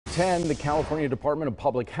10, the California Department of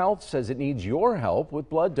Public Health says it needs your help with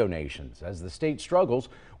blood donations. As the state struggles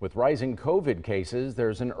with rising COVID cases,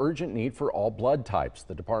 there's an urgent need for all blood types.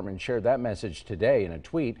 The department shared that message today in a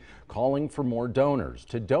tweet calling for more donors.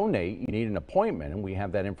 To donate, you need an appointment, and we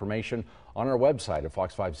have that information on our website at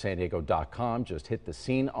fox5sandiego.com. Just hit the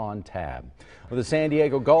Scene On tab. Well, the San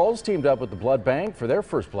Diego Gulls teamed up with the Blood Bank for their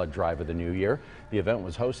first blood drive of the new year. The event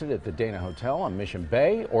was hosted at the Dana Hotel on Mission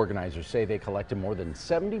Bay. Organizers say they collected more than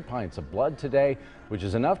 70 pints of blood today, which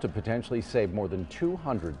is enough to potentially save more than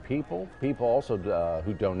 200 people. People also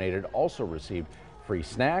who donated also received free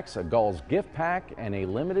snacks, a Gulls gift pack, and a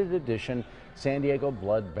limited edition San Diego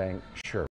Blood Bank shirt.